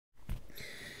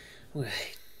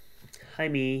Right. Hi,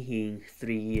 me in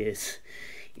 3 years.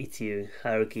 It's you,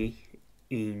 Haruki,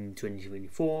 in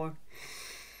 2024.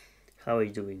 How are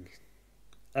you doing?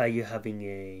 Are you having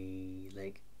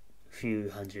a few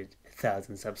hundred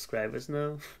thousand subscribers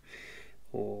now?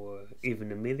 Or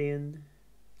even a million?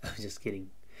 I'm just kidding.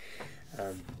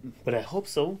 Um, but I hope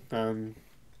so.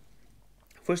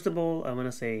 First of all, I want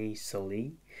to say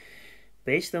sorry.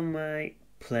 Based on my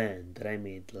plan that I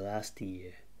made last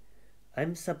year,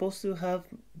 I'm supposed to have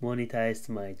monetized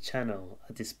my channel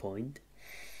at this point,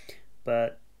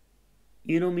 but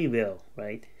you know me well,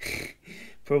 right?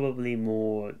 Probably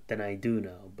more than I do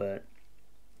now, but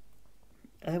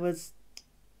I was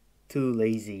too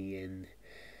lazy and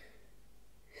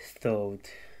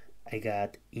thought I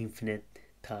got infinite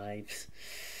types.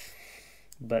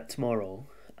 But tomorrow,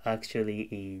 actually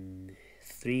in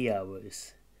 3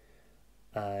 hours,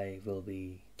 I will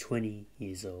be 20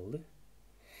 years old.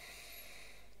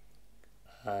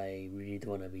 I really don't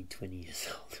want to be 20 years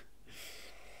old.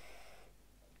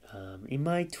 In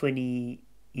my 20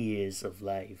 years of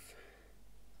life,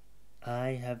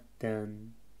 I have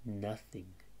done nothing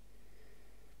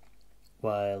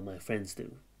while my friends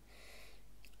do.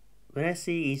 When I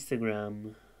see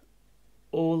Instagram,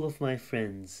 all of my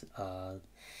friends are,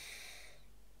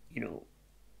 you know,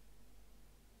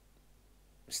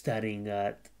 studying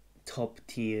at top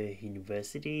tier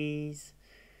universities,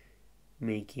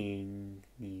 making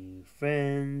new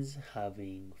friends,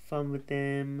 having fun with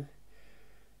them.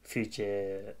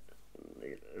 Future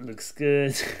looks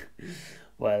good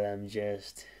while I'm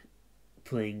just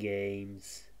playing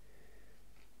games,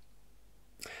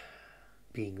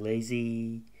 being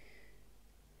lazy,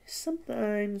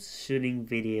 sometimes shooting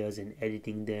videos and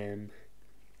editing them.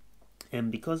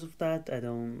 And because of that, I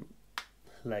don't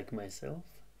like myself.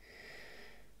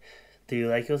 Do you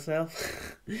like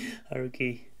yourself,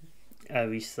 Haruki? I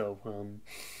wish so.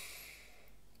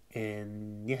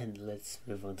 And yeah, let's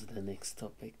move on to the next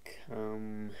topic.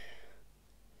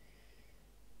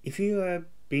 If you are a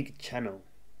big channel,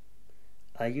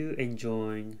 are you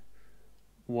enjoying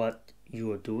what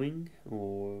you are doing,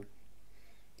 or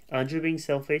aren't you being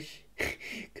selfish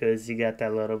because you got a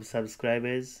lot of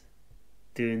subscribers?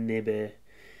 Do never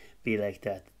be like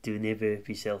that. Do never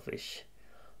be selfish.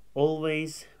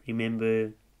 Always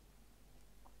remember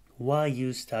why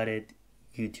you started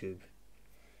YouTube,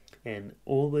 and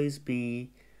always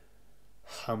be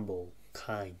humble,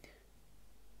 kind,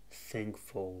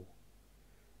 thankful,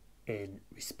 and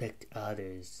respect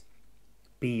others.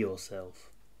 Be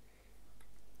yourself.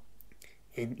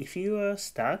 And if you are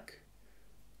stuck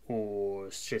or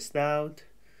stressed out,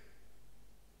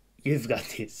 you've got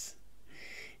this.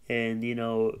 And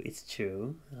it's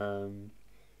true.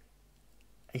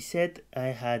 I said I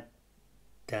had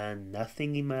done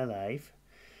nothing in my life,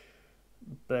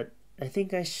 but I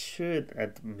think I should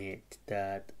admit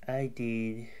that I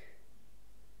did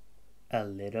a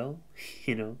little,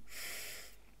 you know.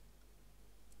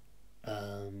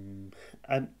 Um,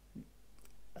 I'm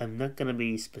I'm not gonna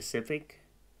be specific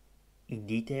in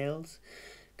details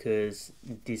because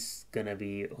this is gonna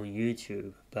be on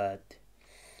YouTube, but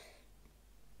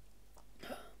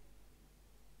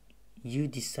you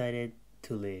decided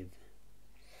to live.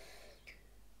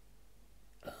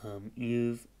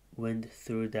 You've went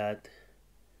through that,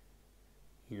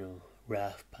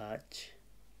 rough patch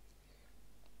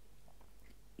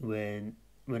when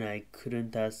I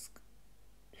couldn't ask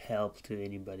help to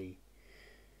anybody.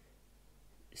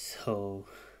 So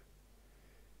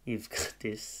you've got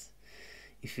this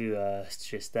if you are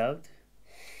stressed out.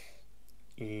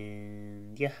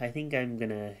 And yeah, I think I'm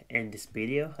gonna end this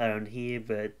video around here,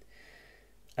 but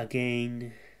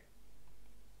again,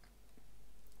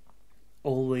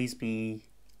 always be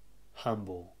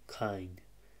humble, kind,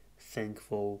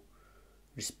 thankful,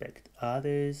 respect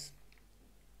others,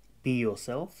 be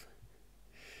yourself,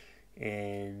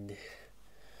 and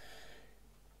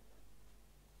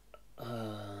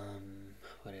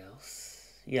what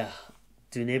else? Yeah,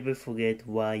 do never forget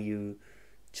why you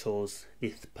chose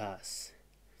this path,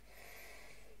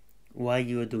 why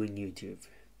you are doing YouTube.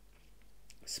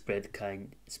 Spread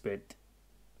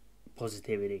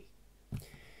positivity.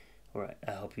 Alright,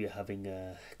 I hope you're having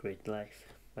a great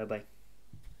life. Bye bye.